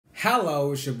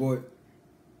Hello, it's your boy.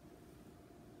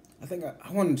 I think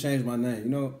I want to change my name. You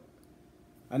know,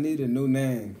 I need a new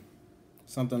name.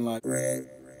 Something like Red.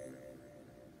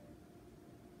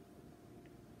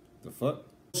 The fuck?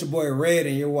 It's your boy Red,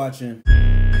 and you're watching.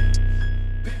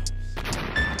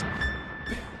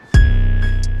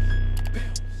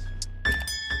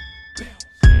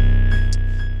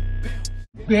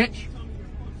 Bitch.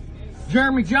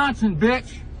 Jeremy Johnson,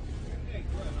 bitch.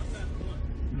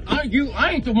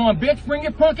 I ain't the one, bitch. Bring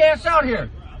your punk ass out here.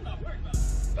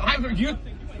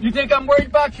 You think I'm worried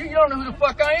about you? You don't know who the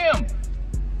fuck I am.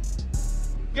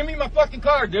 Give me my fucking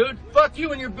card, dude. Fuck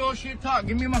you and your bullshit talk.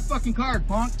 Give me my fucking card,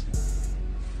 punk.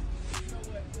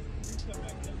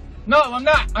 No, I'm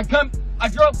not. I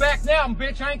drove back now,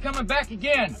 bitch. I ain't coming back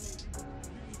again.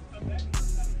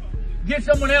 Get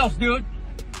someone else, dude.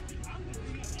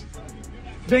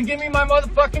 Then give me my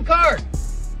motherfucking card.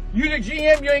 You the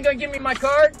GM, you ain't gonna give me my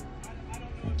card?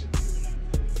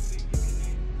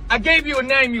 I gave you a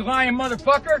name, you lying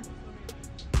motherfucker.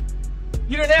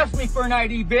 You didn't ask me for an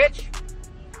ID, bitch.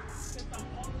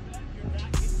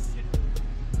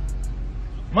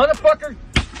 Motherfucker,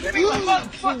 give me my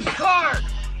motherfucking card.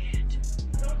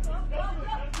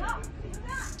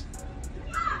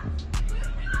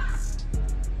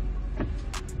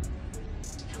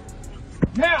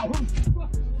 Now, who's the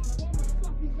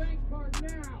fucking bank card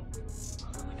now?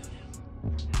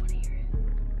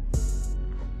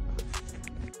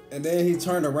 And then he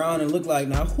turned around and looked like,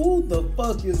 now who the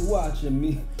fuck is watching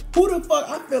me? Who the fuck?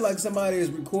 I feel like somebody is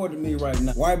recording me right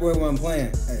now. White boy wasn't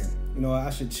playing. Hey, you know,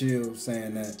 I should chill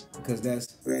saying that because that's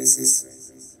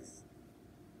racist.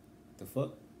 The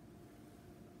fuck?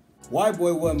 White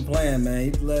boy wasn't playing, man.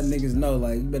 He let niggas know,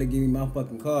 like, you better give me my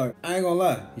fucking card. I ain't gonna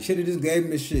lie. You should have just gave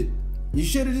him the shit. You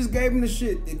should have just gave him the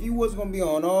shit. If you wasn't gonna be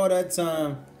on all that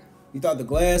time, you thought the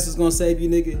glass was gonna save you,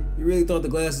 nigga? You really thought the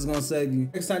glass was gonna save you?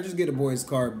 Next time, just get a boy's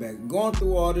card back. Going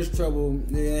through all this trouble,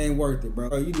 it ain't worth it,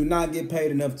 bro. You do not get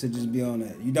paid enough to just be on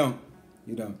that. You don't.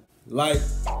 You don't. Like,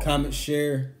 comment,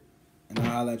 share, and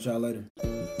I'll holler at y'all later.